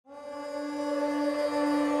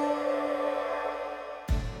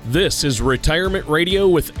This is Retirement Radio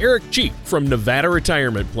with Eric Cheek from Nevada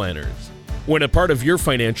Retirement Planners. When a part of your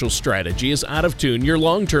financial strategy is out of tune, your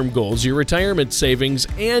long-term goals, your retirement savings,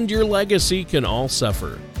 and your legacy can all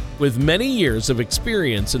suffer. With many years of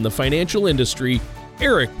experience in the financial industry,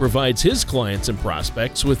 Eric provides his clients and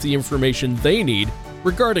prospects with the information they need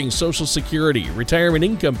regarding Social Security, retirement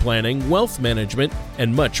income planning, wealth management,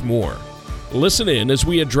 and much more. Listen in as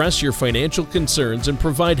we address your financial concerns and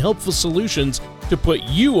provide helpful solutions to put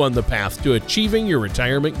you on the path to achieving your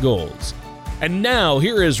retirement goals. And now,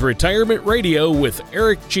 here is Retirement Radio with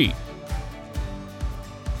Eric Cheek.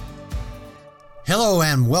 Hello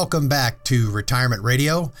and welcome back to Retirement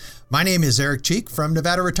Radio. My name is Eric Cheek from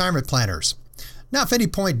Nevada Retirement Planners. Now, if any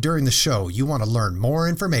point during the show you want to learn more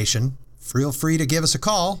information, feel free to give us a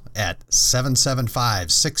call at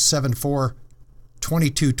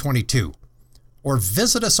 775-674-2222 or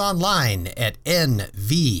visit us online at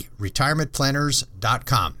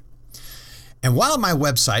nvretirementplanners.com. And while on my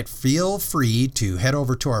website, feel free to head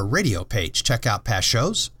over to our radio page, check out past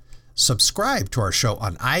shows, subscribe to our show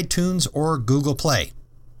on iTunes or Google Play.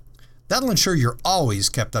 That'll ensure you're always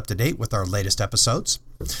kept up to date with our latest episodes.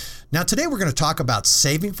 Now, today we're going to talk about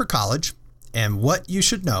saving for college and what you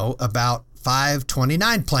should know about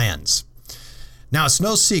 529 plans. Now, it's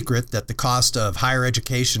no secret that the cost of higher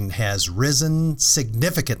education has risen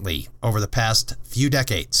significantly over the past few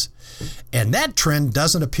decades. And that trend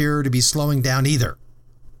doesn't appear to be slowing down either.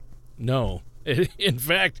 No. In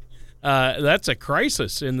fact, that's a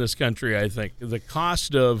crisis in this country, I think. The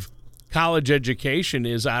cost of college education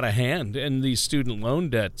is out of hand, and these student loan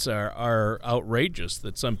debts are outrageous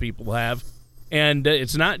that some people have. And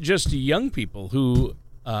it's not just young people who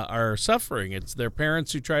are suffering. It's their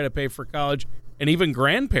parents who try to pay for college, and even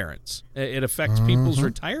grandparents. It affects people's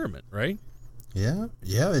retirement, right? Yeah,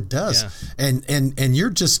 it does. Yeah. And you're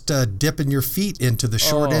just dipping your feet into the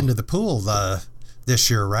short end of the pool this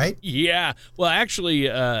year, right? Yeah. Well, actually,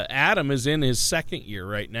 Adam is in his second year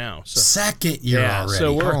right now. So. Second year already.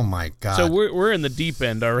 So oh my God. So we're in the deep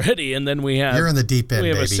end already, and then you're in the deep end. We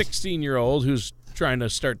have baby. a 16-year-old who's trying to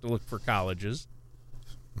start to look for colleges,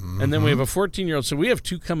 and then we have a 14-year-old. So we have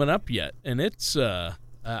two coming up yet, and it's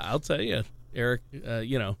I'll tell you, Eric,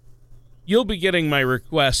 you'll be getting my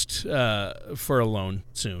request for a loan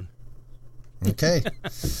soon. Okay.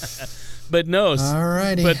 But no.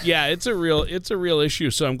 Alrighty. But yeah, it's a real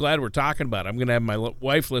issue. So I'm glad we're talking about it. I'm going to have my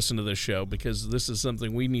wife listen to this show because this is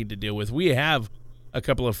something we need to deal with. We have a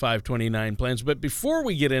couple of 529 plans. But before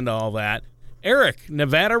we get into all that, Eric,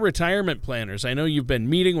 Nevada Retirement Planners, I know you've been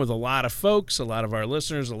meeting with a lot of folks, a lot of our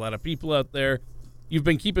listeners, a lot of people out there. You've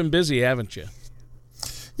been keeping busy, haven't you?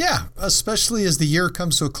 Yeah, especially as the year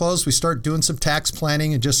comes to a close, we start doing some tax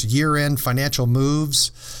planning and just year-end financial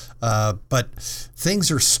moves. But things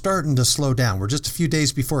are starting to slow down. We're just a few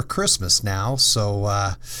days before Christmas now, so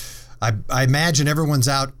I imagine everyone's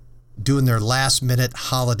out doing their last-minute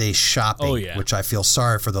holiday shopping, which I feel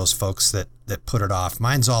sorry for those folks that put it off.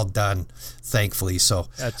 Mine's all done, thankfully, so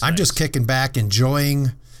I'm just kicking back,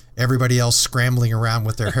 enjoying everybody else scrambling around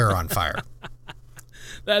with their hair on fire.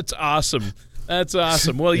 That's awesome. That's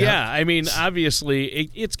awesome. Well, yeah, I mean, obviously,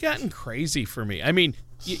 it's gotten crazy for me. I mean,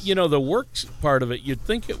 the work part of it, you'd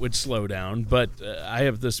think it would slow down, but I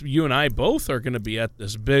have this, you and I both are going to be at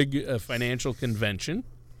this big financial convention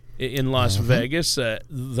in Las Vegas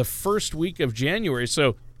the first week of January.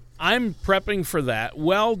 So I'm prepping for that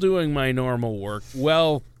while doing my normal work,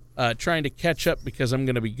 trying to catch up because I'm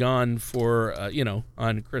going to be gone for,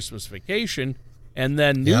 on Christmas vacation. And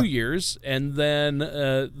then New Year's, and then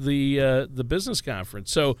the business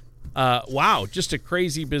conference. So, wow, just a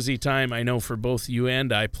crazy busy time, I know, for both you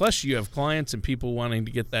and I. Plus, you have clients and people wanting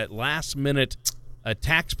to get that last-minute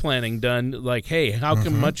tax planning done. Like, hey, how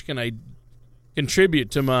much can I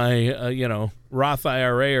contribute to my, Roth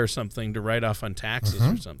IRA or something to write off on taxes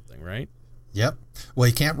or something, right? Yep. Well,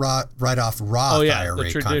 you can't write off Roth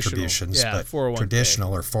IRA contributions, but 401k.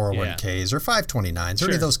 Traditional or 401ks or 529s or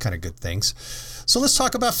any of those kind of good things. So let's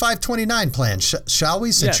talk about 529 plans, shall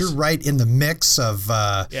we? Since you're right in the mix of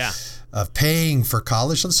paying for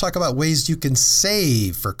college, let's talk about ways you can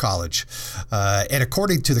save for college. And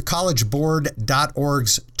according to the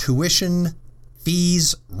collegeboard.org's tuition,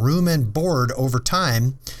 fees, room, and board over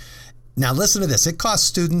time, now listen to this, it costs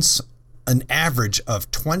students an average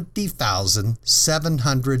of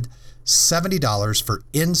 $20,770 for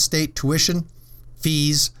in-state tuition,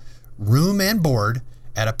 fees, room, and board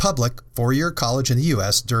at a public four-year college in the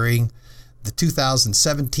U.S. during the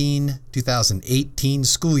 2017-2018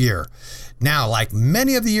 school year. Now, like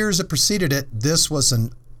many of the years that preceded it, this was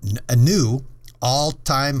a new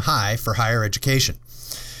all-time high for higher education.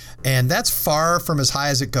 And that's far from as high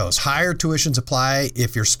as it goes. Higher tuitions apply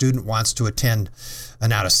if your student wants to attend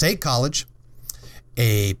an out-of-state college,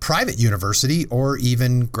 a private university, or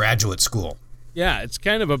even graduate school. Yeah, it's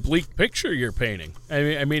kind of a bleak picture you're painting.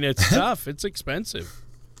 I mean, it's tough. It's expensive.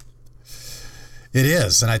 It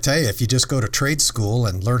is. And I tell you, if you just go to trade school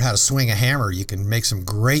and learn how to swing a hammer, you can make some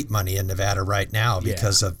great money in Nevada right now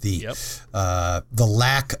because of the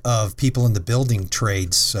lack of people in the building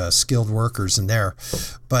trades, skilled workers in there.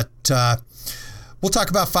 But we'll talk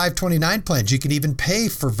about 529 plans. You can even pay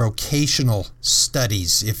for vocational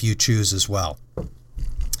studies if you choose as well.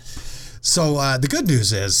 So the good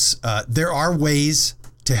news is there are ways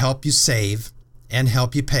to help you save and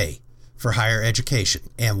help you pay for higher education.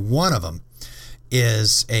 And one of them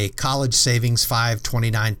is a college savings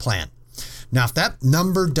 529 plan. Now, if that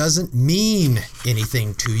number doesn't mean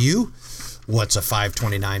anything to you, what's a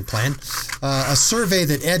 529 plan? A survey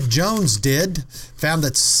that Ed Jones did found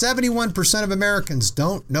that 71% of Americans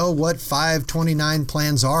don't know what 529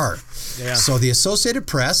 plans are. Yeah. So the Associated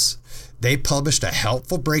Press, they published a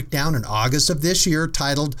helpful breakdown in August of this year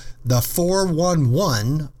titled The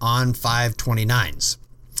 411 on 529s.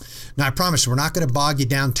 Now, I promise we're not going to bog you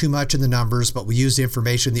down too much in the numbers, but we use the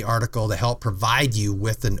information in the article to help provide you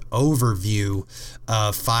with an overview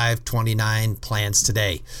of 529 plans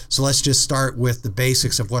today. So let's just start with the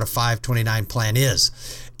basics of what a 529 plan is.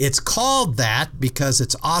 It's called that because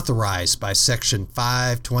it's authorized by Section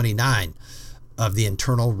 529 of the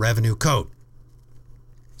Internal Revenue Code.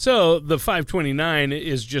 So the 529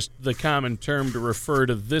 is just the common term to refer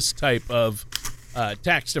to this type of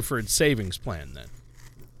tax-deferred savings plan then?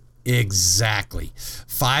 Exactly.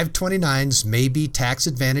 529s may be tax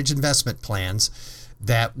advantage investment plans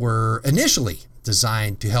that were initially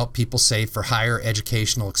designed to help people save for higher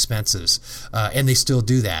educational expenses, and they still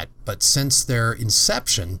do that. But since their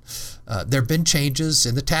inception, there have been changes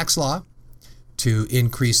in the tax law to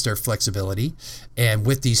increase their flexibility. And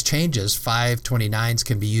with these changes, 529s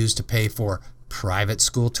can be used to pay for private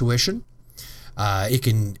school tuition. It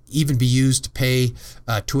can even be used to pay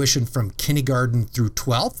tuition from kindergarten through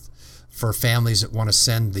 12th for families that want to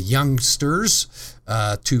send the youngsters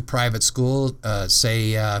to private school,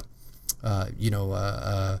 say, a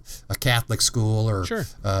Catholic school or Sure.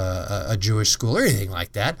 a Jewish school or anything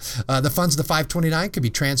like that. The funds of the 529 can be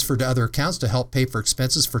transferred to other accounts to help pay for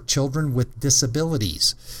expenses for children with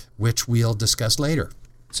disabilities, which we'll discuss later.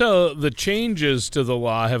 So the changes to the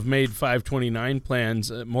law have made 529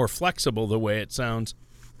 plans more flexible, the way it sounds,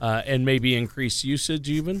 and maybe increase usage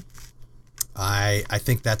even? I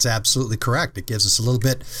think that's absolutely correct. It gives us a little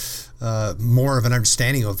bit more of an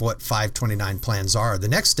understanding of what 529 plans are. The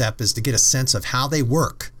next step is to get a sense of how they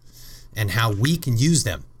work and how we can use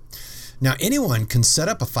them. Now, anyone can set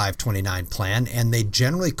up a 529 plan, and they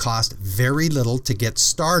generally cost very little to get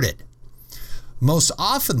started. Most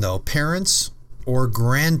often, though, parents or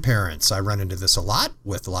grandparents, I run into this a lot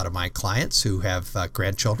with a lot of my clients who have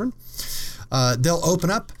grandchildren, they'll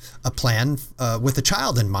open up a plan with a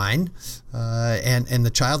child in mind, and the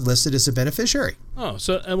child listed as a beneficiary. Oh,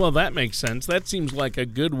 so, well, that makes sense. That seems like a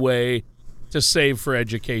good way to save for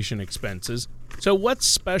education expenses. So what's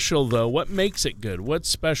special, though? What makes it good? What's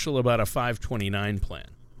special about a 529 plan?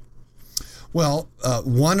 Well,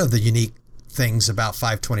 one of the unique things about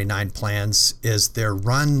 529 plans is they're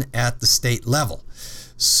run at the state level.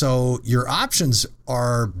 So your options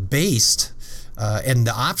are based, and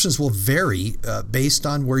the options will vary based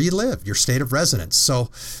on where you live, your state of residence. So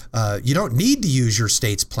you don't need to use your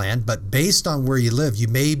state's plan, but based on where you live, you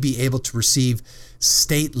may be able to receive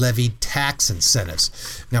state levied tax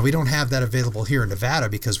incentives. Now, we don't have that available here in Nevada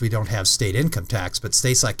because we don't have state income tax, but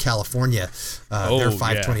states like California, their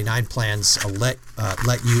 529 plans let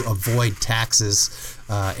you avoid taxes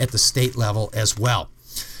at the state level as well.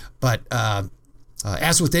 But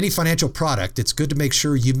as with any financial product, it's good to make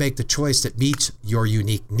sure you make the choice that meets your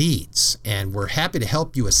unique needs. And we're happy to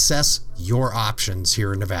help you assess your options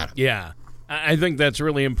here in Nevada. Yeah, I think that's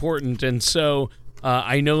really important. And so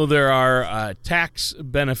I know there are tax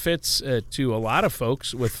benefits to a lot of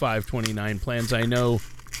folks with 529 plans. I know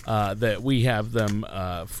that we have them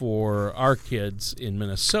for our kids in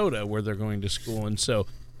Minnesota where they're going to school. And so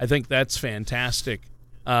I think that's fantastic.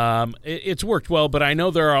 It's worked well, but I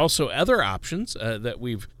know there are also other options that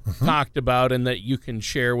we've talked about and that you can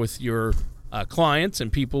share with your clients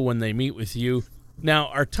and people when they meet with you. Now,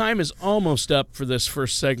 our time is almost up for this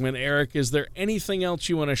first segment. Eric, is there anything else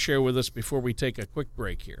you want to share with us before we take a quick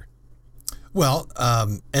break here? Well,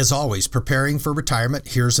 as always, preparing for retirement,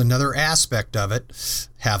 here's another aspect of it.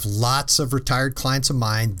 Have lots of retired clients of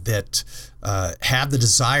mine that have the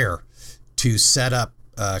desire to set up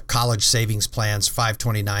college savings plans,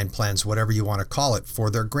 529 plans, whatever you want to call it, for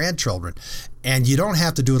their grandchildren. And you don't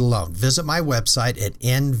have to do it alone. Visit my website at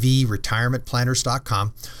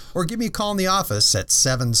nvretirementplanners.com or give me a call in the office at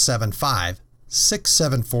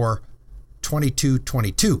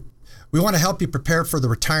 775-674-2222. We want to help you prepare for the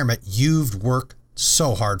retirement you've worked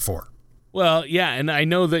so hard for. Well, yeah, and I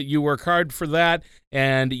know that you work hard for that,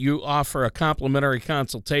 and you offer a complimentary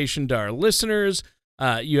consultation to our listeners.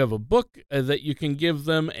 You have a book that you can give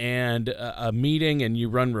them and a meeting, and you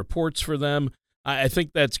run reports for them. I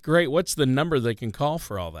think that's great. What's the number they can call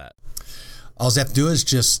for all that? All they have to do is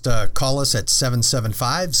just call us at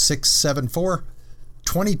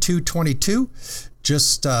 775-674-2222.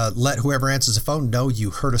 Just let whoever answers the phone know you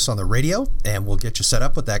heard us on the radio, and we'll get you set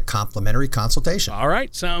up with that complimentary consultation. All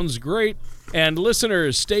right, sounds great. And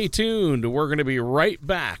listeners, stay tuned. We're going to be right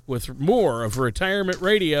back with more of Retirement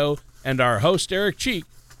Radio and our host, Eric Cheek,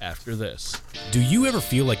 after this. Do you ever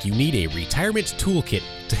feel like you need a retirement toolkit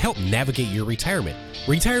to help navigate your retirement?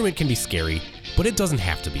 Retirement can be scary, but it doesn't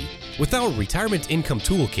have to be. With our Retirement Income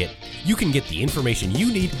Toolkit, you can get the information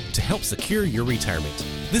you need to help secure your retirement.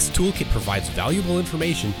 This toolkit provides valuable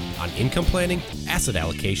information on income planning, asset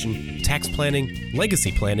allocation, tax planning,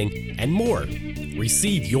 legacy planning, and more.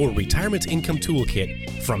 Receive your Retirement Income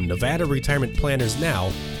Toolkit from Nevada Retirement Planners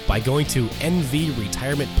now by going to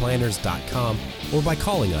nvretirementplanners.com or by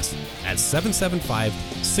calling us at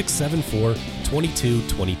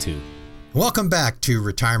 775-674-2222. Welcome back to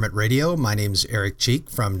Retirement Radio. My name is Eric Cheek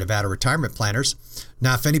from Nevada Retirement Planners.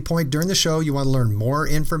 Now, if any point during the show you want to learn more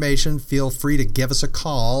information, feel free to give us a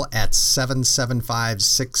call at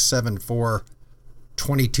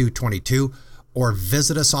 775-674-2222 or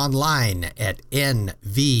visit us online at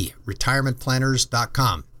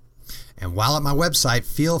nvretirementplanners.com. And while at my website,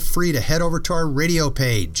 feel free to head over to our radio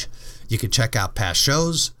page. You can check out past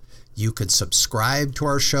shows. You can subscribe to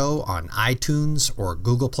our show on iTunes or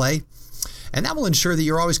Google Play. And that will ensure that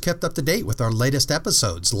you're always kept up to date with our latest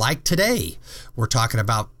episodes. Like today, we're talking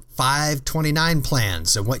about 529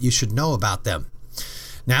 plans and what you should know about them.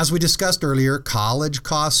 Now, as we discussed earlier, college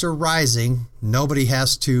costs are rising. Nobody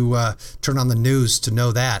has to turn on the news to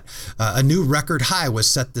know that. A new record high was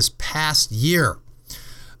set this past year.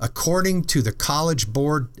 According to the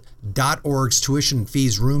collegeboard.org's tuition and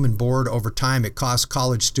fees, room and board over time, it costs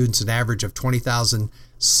college students an average of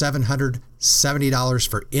 $20,770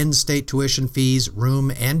 for in-state tuition fees,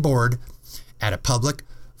 room and board at a public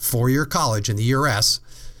four-year college in the U.S.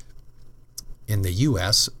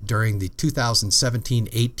 During the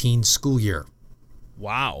 2017-18 school year.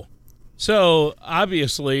 Wow. So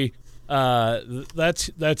obviously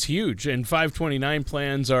that's huge, and 529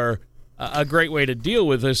 plans are a great way to deal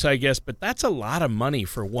with this, I guess, but that's a lot of money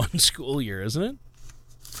for one school year, isn't it?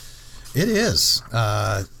 It is.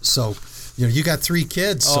 So, you got 3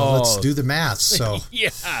 kids, so let's do the math. So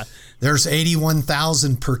yeah, there's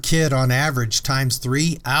 $81,000 per kid on average times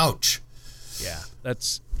 3. Ouch. Yeah,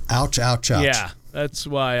 that's ouch. Yeah, that's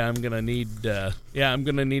why I'm gonna need. I'm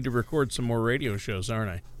gonna need to record some more radio shows,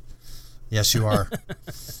 aren't I? Yes, you are.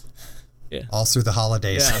 Yeah. All through the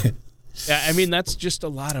holidays. Yeah. Yeah, I mean that's just a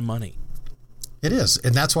lot of money. It is,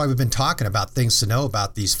 and that's why we've been talking about things to know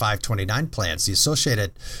about these 529 plans. The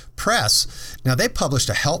Associated Press, now they published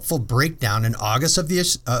a helpful breakdown in August of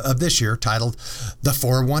this year titled The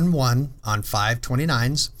 411 on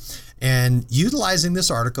 529s. And utilizing this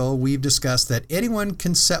article, we've discussed that anyone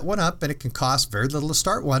can set one up and it can cost very little to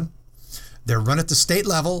start one. They're run at the state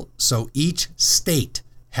level, so each state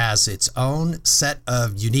has its own set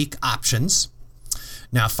of unique options.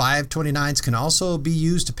 Now, 529s can also be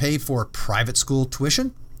used to pay for private school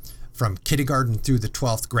tuition from kindergarten through the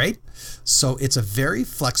 12th grade. So it's a very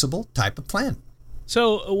flexible type of plan.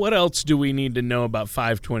 So what else do we need to know about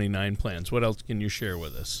 529 plans? What else can you share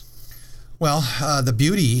with us? Well, the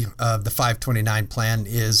beauty of the 529 plan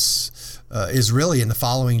is really in the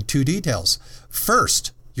following 2 details.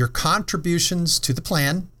 First, your contributions to the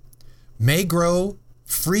plan may grow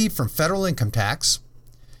free from federal income tax.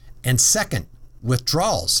 And second,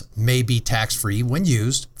 withdrawals may be tax-free when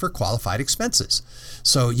used for qualified expenses.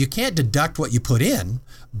 So you can't deduct what you put in,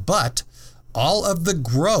 but all of the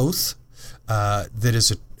growth that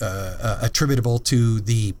is attributable to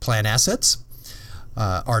the plan assets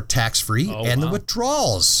are tax-free, and the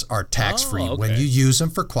withdrawals are tax-free when you use them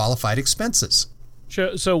for qualified expenses.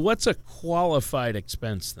 So what's a qualified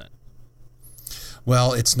expense then?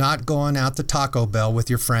 Well, it's not going out to Taco Bell with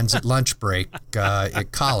your friends at lunch break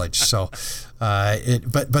at college. So,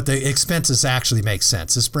 but the expenses actually make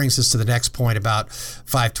sense. This brings us to the next point about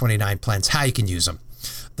 529 plans, how you can use them.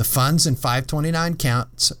 The funds in 529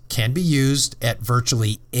 accounts can be used at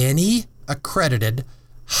virtually any accredited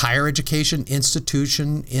higher education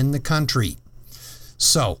institution in the country.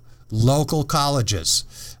 So, local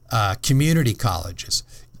colleges, community colleges,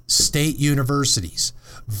 state universities,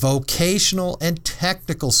 vocational and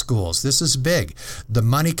technical schools. This is big. The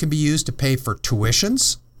money can be used to pay for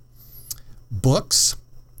tuitions, books,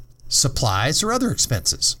 supplies, or other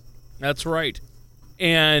expenses. That's right.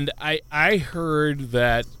 And I heard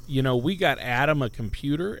that, we got Adam a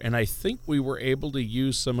computer, and I think we were able to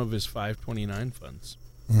use some of his 529 funds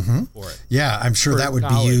for it. Yeah, I'm sure that would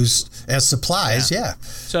college. be used as supplies, yeah.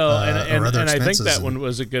 So, or and other I think expenses that one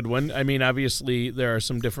was a good one. I mean, obviously, there are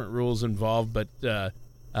some different rules involved, but that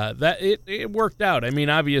it worked out. I mean,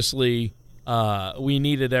 obviously, we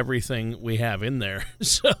needed everything we have in there,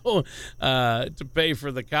 so to pay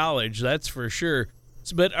for the college, that's for sure.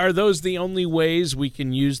 But are those the only ways we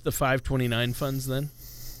can use the 529 funds then?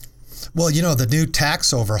 Well, the new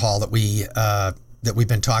tax overhaul that we've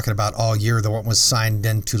been talking about all year, the one was signed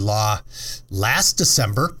into law last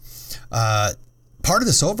December. Part of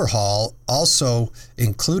this overhaul also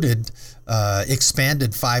included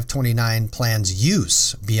expanded 529 plans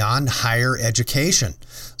use beyond higher education.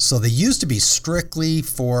 So they used to be strictly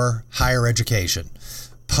for higher education,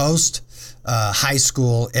 post high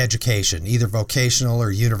school education, either vocational or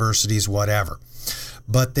universities, whatever.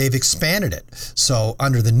 But they've expanded it. So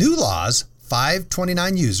under the new laws,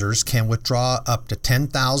 529 users can withdraw up to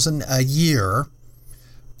 $10,000 a year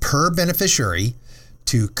per beneficiary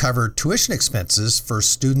to cover tuition expenses for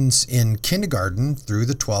students in kindergarten through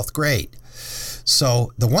the 12th grade.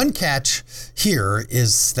 So the one catch here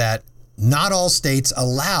is that not all states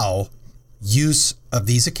allow use of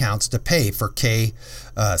these accounts to pay for K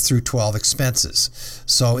through 12 expenses.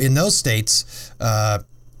 So in those states,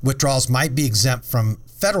 withdrawals might be exempt from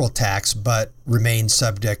federal tax, but remain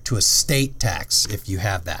subject to a state tax if you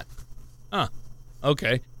have that.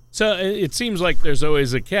 Okay. So it seems like there's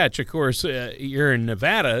always a catch. Of course, you're in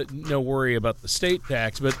Nevada, no worry about the state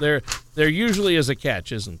tax, but there usually is a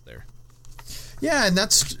catch, isn't there? Yeah, and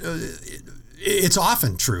that's it's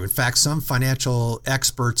often true. In fact, some financial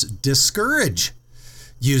experts discourage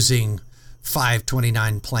using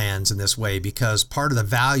 529 plans in this way because part of the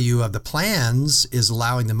value of the plans is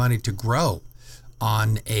allowing the money to grow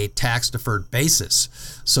on a tax-deferred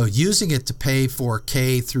basis. So using it to pay for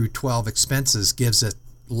K through 12 expenses gives it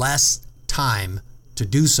less time to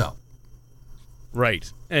do so.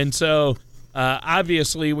 Right. And so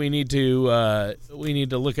obviously we need to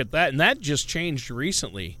look at that, and that just changed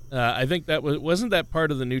recently. I think that wasn't that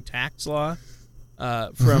part of the new tax law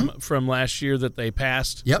from last year that they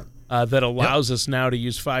passed. Yep. That allows us now to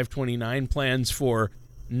use 529 plans for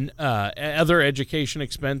other education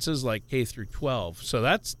expenses like K through 12. So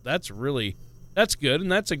that's good, and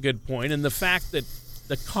that's a good point. And the fact that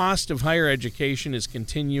the cost of higher education is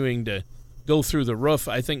continuing to go through the roof,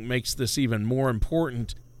 I think makes this even more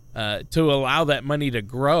important to allow that money to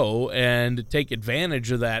grow and to take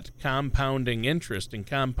advantage of that compounding interest and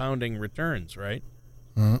compounding returns, right?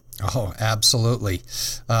 Oh, absolutely.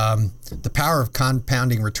 The power of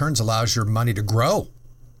compounding returns allows your money to grow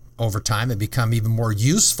over time and become even more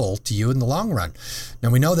useful to you in the long run. Now,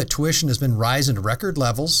 we know that tuition has been rising to record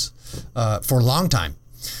levels for a long time.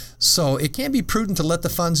 So it can be prudent to let the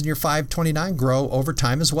funds in your 529 grow over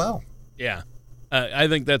time as well. Yeah, I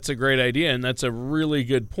think that's a great idea, and that's a really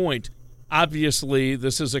good point. Obviously,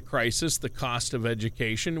 this is a crisis, the cost of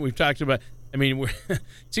education. We've talked about, it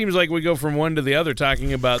seems like we go from one to the other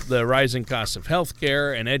talking about the rising cost of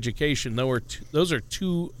healthcare and education. Those are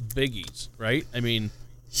two biggies, right?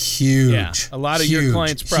 Huge. Yeah, a lot of your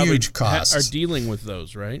clients probably are dealing with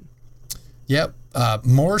those, right? Yep.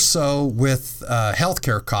 More so with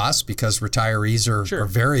healthcare costs because retirees are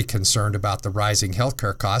very concerned about the rising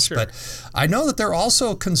healthcare costs. Sure. But I know that they're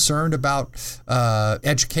also concerned about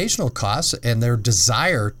educational costs and their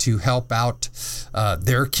desire to help out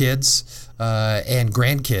their kids and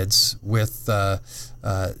grandkids with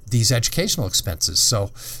these educational expenses.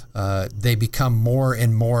 So they become more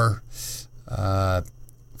and more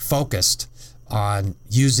focused on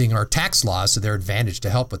using our tax laws to their advantage to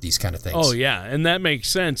help with these kind of things. Oh, yeah, and that makes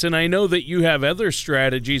sense. And I know that you have other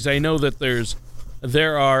strategies. I know that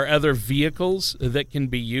there are other vehicles that can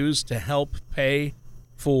be used to help pay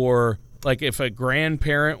for, like if a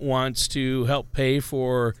grandparent wants to help pay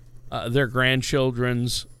for their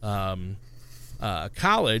grandchildren's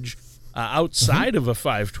college outside of a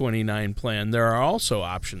 529 plan, there are also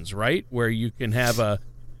options, right, where you can have a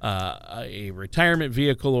retirement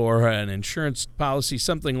vehicle or an insurance policy,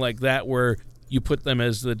 something like that, where you put them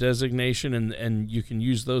as the designation and you can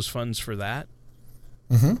use those funds for that.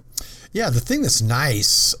 Yeah, the thing that's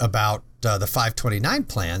nice about the 529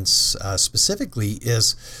 plans specifically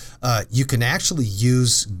is you can actually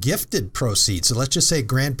use gifted proceeds. So let's just say a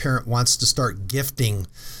grandparent wants to start gifting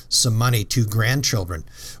some money to grandchildren.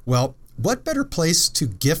 Well, what better place to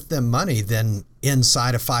gift them money than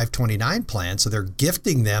inside a 529 plan? So they're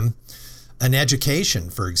gifting them an education,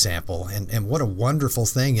 for example, and what a wonderful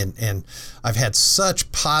thing. And I've had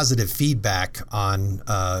such positive feedback on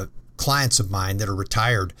clients of mine that are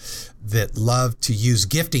retired that love to use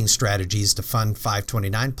gifting strategies to fund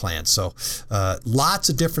 529 plans. So lots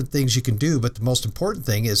of different things you can do, but the most important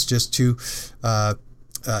thing is just to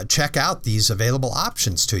check out these available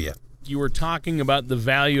options to you. You were talking about the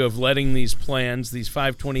value of letting these plans, these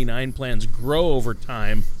 529 plans, grow over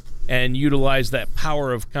time and utilize that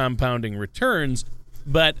power of compounding returns.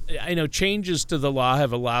 But I know changes to the law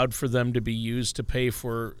have allowed for them to be used to pay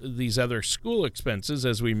for these other school expenses,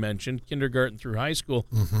 as we mentioned, kindergarten through high school.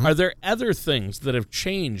 Mm-hmm. Are there other things that have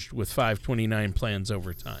changed with 529 plans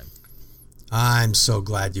over time? I'm so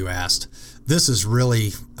glad you asked. This is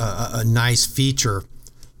really a nice feature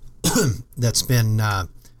that's been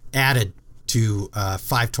added to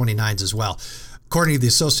 529s as well. According to the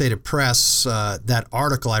Associated Press, that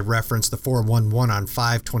article I referenced, the 411 on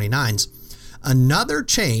 529s, another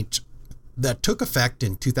change that took effect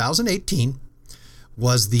in 2018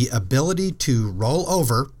 was the ability to roll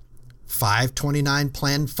over 529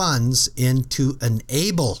 plan funds into an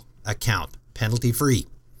ABLE account, penalty-free.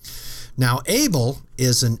 Now, ABLE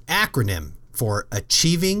is an acronym for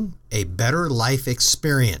Achieving a Better Life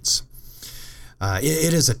Experience.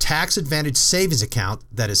 It is a tax-advantaged savings account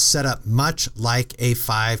that is set up much like a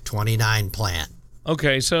 529 plan.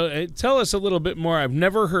 Okay, so tell us a little bit more. I've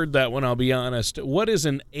never heard that one, I'll be honest. What is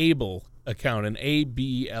an ABLE account, an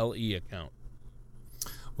ABLE account?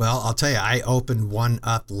 Well, I'll tell you, I opened one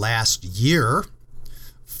up last year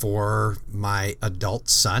for my adult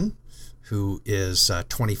son, who is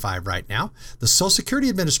 25 right now. The Social Security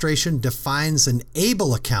Administration defines an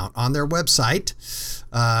ABLE account on their website.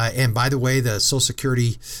 And by the way, the Social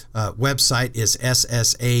Security website is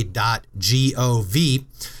ssa.gov.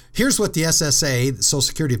 Here's what the SSA, the Social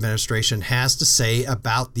Security Administration, has to say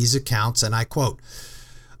about these accounts, and I quote,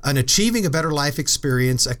 "An Achieving a Better Life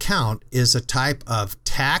Experience account is a type of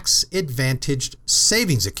tax-advantaged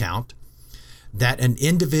savings account that an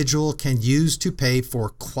individual can use to pay for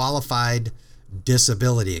qualified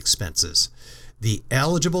disability expenses. The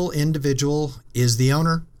eligible individual is the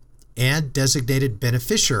owner and designated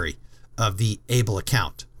beneficiary of the ABLE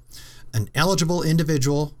account. An eligible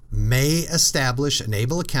individual may establish an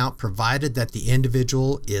ABLE account provided that the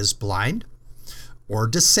individual is blind or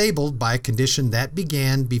disabled by a condition that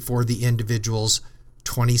began before the individual's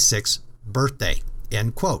 26th birthday,"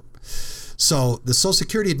 end quote. So the Social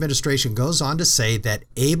Security Administration goes on to say that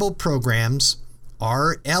ABLE programs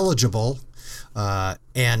are eligible,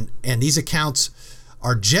 and these accounts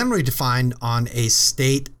are generally defined on a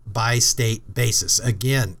state-by-state basis.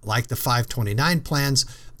 Again, like the 529 plans,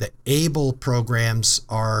 the ABLE programs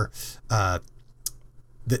are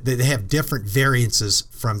they have different variances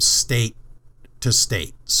from state to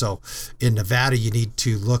state. So in Nevada, you need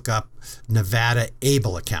to look up Nevada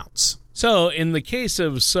ABLE accounts. So in the case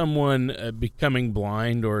of someone becoming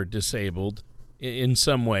blind or disabled in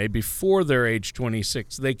some way before they're age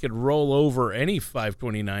 26, they could roll over any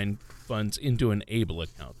 529 funds into an ABLE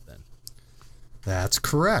account then. That's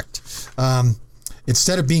correct.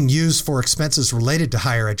 Instead of being used for expenses related to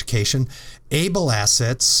higher education, ABLE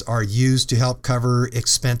assets are used to help cover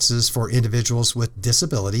expenses for individuals with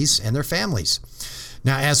disabilities and their families.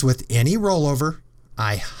 Now, as with any rollover,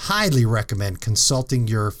 I highly recommend consulting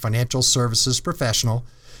your financial services professional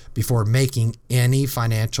before making any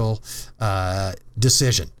financial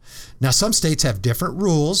decision. Now, some states have different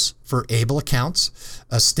rules for ABLE accounts.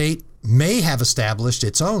 A state may have established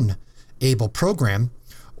its own ABLE program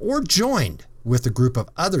or joined with a group of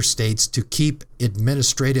other states to keep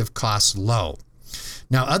administrative costs low.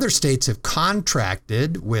 Now, other states have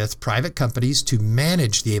contracted with private companies to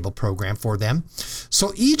manage the ABLE program for them.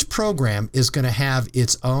 So each program is going to have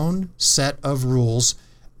its own set of rules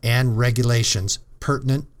and regulations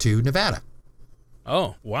pertinent to Nevada.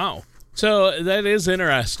 Oh, wow. So that is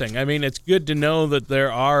interesting. I mean, it's good to know that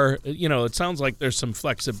there are, it sounds like there's some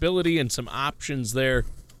flexibility and some options there.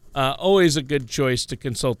 Always a good choice to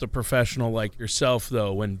consult a professional like yourself,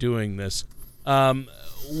 though, when doing this.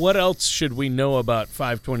 What else should we know about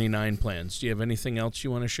 529 plans? Do you have anything else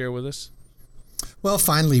you want to share with us? Well,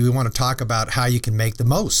 finally, we want to talk about how you can make the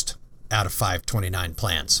most out of 529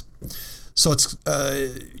 plans. So it's,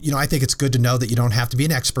 I think it's good to know that you don't have to be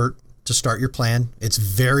an expert to start your plan. It's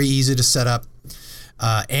very easy to set up.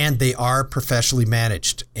 and they are professionally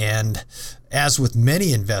managed. And as with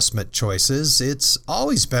many investment choices, it's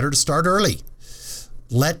always better to start early.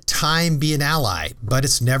 Let time be an ally, but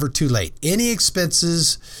it's never too late. Any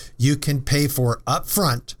expenses you can pay for up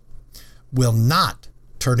front will not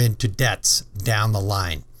turn into debts down the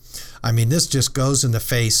line. I mean, this just goes in the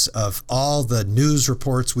face of all the news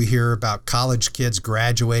reports we hear about college kids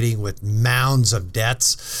graduating with mounds of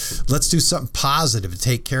debts. Let's do something positive to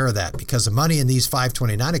take care of that, because the money in these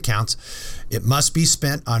 529 accounts, it must be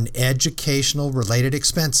spent on educational related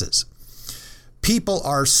expenses. People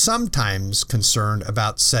are sometimes concerned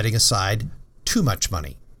about setting aside too much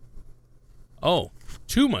money. Oh,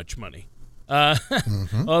 too much money.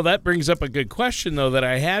 Well, that brings up a good question, though, that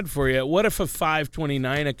I had for you. What if a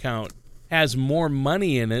 529 account has more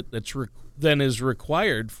money in it than is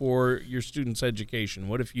required for your student's education?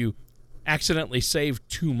 What if you accidentally save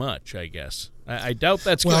too much, I guess? I doubt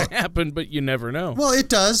that's going to happen, but you never know. Well, it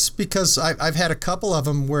does, because I've had a couple of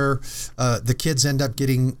them where the kids end up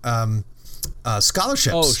getting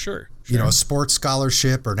scholarships. Oh, sure. You know, a sports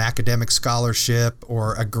scholarship or an academic scholarship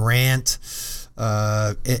or a grant.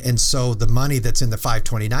 And so the money that's in the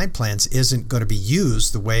 529 plans isn't going to be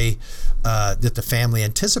used the way that the family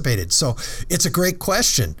anticipated. So it's a great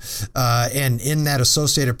question. And in that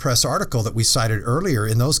Associated Press article that we cited earlier,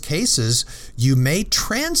 in those cases, you may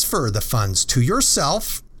transfer the funds to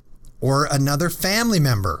yourself or another family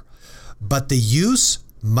member, but the use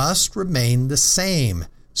must remain the same.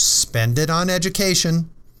 Spend it on education,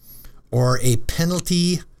 or a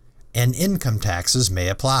penalty and income taxes may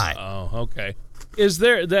apply. Oh, okay. Is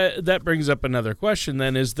there that brings up another question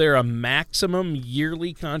then? Is there a maximum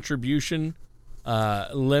yearly contribution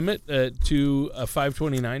limit to a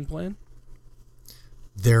 529 plan?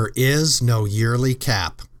 There is no yearly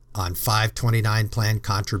cap on 529 plan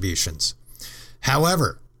contributions.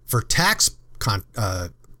 However, for tax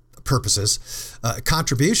purposes,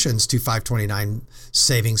 contributions to 529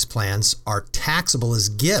 savings plans are taxable as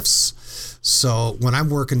gifts. So when I'm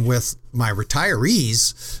working with my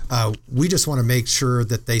retirees, we just want to make sure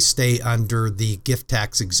that they stay under the gift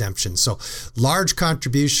tax exemption. So large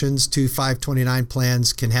contributions to 529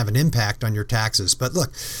 plans can have an impact on your taxes. But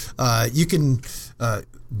look, you can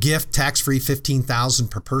gift tax-free $15,000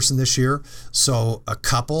 per person this year. So a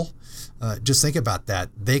couple, just think about that.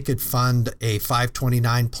 They could fund a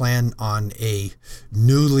 529 plan on a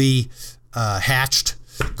newly hatched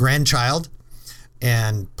grandchild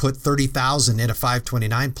and put $30,000 in a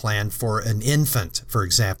 529 plan for an infant, for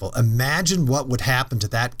example. Imagine what would happen to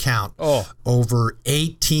that count over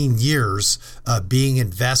 18 years being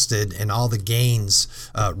invested and all the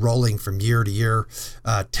gains rolling from year to year,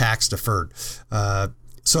 tax deferred.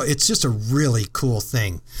 So it's just a really cool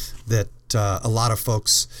thing that a lot of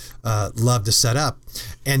folks love to set up.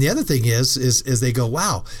 And the other thing is they go,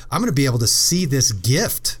 wow, I'm going to be able to see this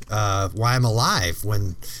gift while I'm alive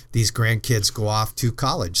when these grandkids go off to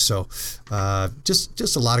college. So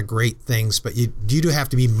just a lot of great things, but you do have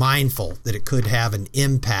to be mindful that it could have an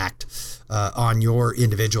impact on your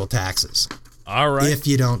individual taxes. All right. If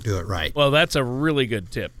you don't do it right. Well, that's a really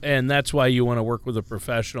good tip. And that's why you want to work with a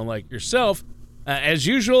professional like yourself. As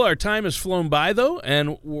usual, our time has flown by, though,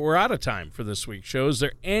 and we're out of time for this week's show. Is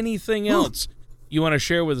there anything else you want to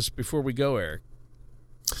share with us before we go, Eric?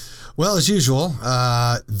 Well, as usual,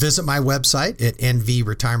 visit my website at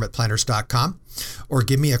nvretirementplanners.com or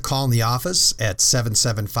give me a call in the office at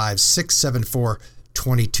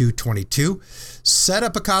 775-674-2222. Set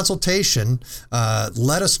up a consultation.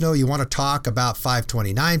 Let us know you want to talk about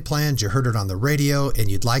 529 plans. You heard it on the radio, and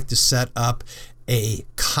you'd like to set up a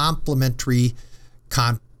complimentary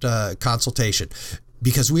consultation,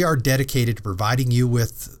 because we are dedicated to providing you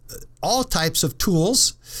with all types of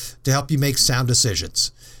tools to help you make sound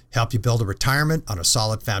decisions, help you build a retirement on a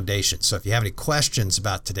solid foundation. So if you have any questions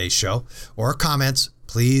about today's show or comments,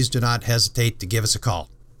 please do not hesitate to give us a call.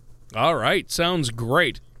 All right. Sounds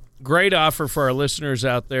great. Great offer for our listeners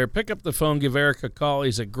out there. Pick up the phone, give Eric a call.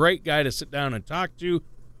 He's a great guy to sit down and talk to.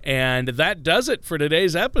 And that does it for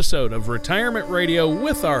today's episode of Retirement Radio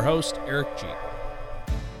with our host, Eric Cheek.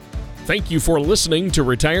 Thank you for listening to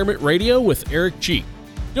Retirement Radio with Eric Cheek.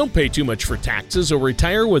 Don't pay too much for taxes or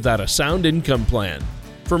retire without a sound income plan.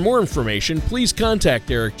 For more information, please contact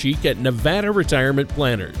Eric Cheek at Nevada Retirement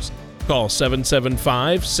Planners. Call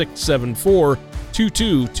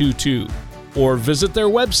 775-674-2222 or visit their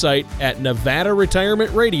website at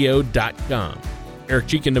nevadaretirementradio.com. Eric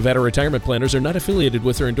Cheek and Nevada Retirement Planners are not affiliated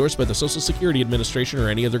with or endorsed by the Social Security Administration or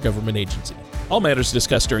any other government agency. All matters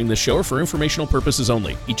discussed during this show are for informational purposes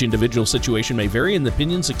only. Each individual situation may vary, and the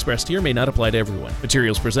opinions expressed here may not apply to everyone.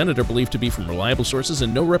 Materials presented are believed to be from reliable sources,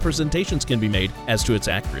 and no representations can be made as to its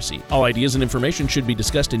accuracy. All ideas and information should be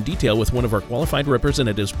discussed in detail with one of our qualified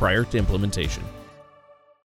representatives prior to implementation.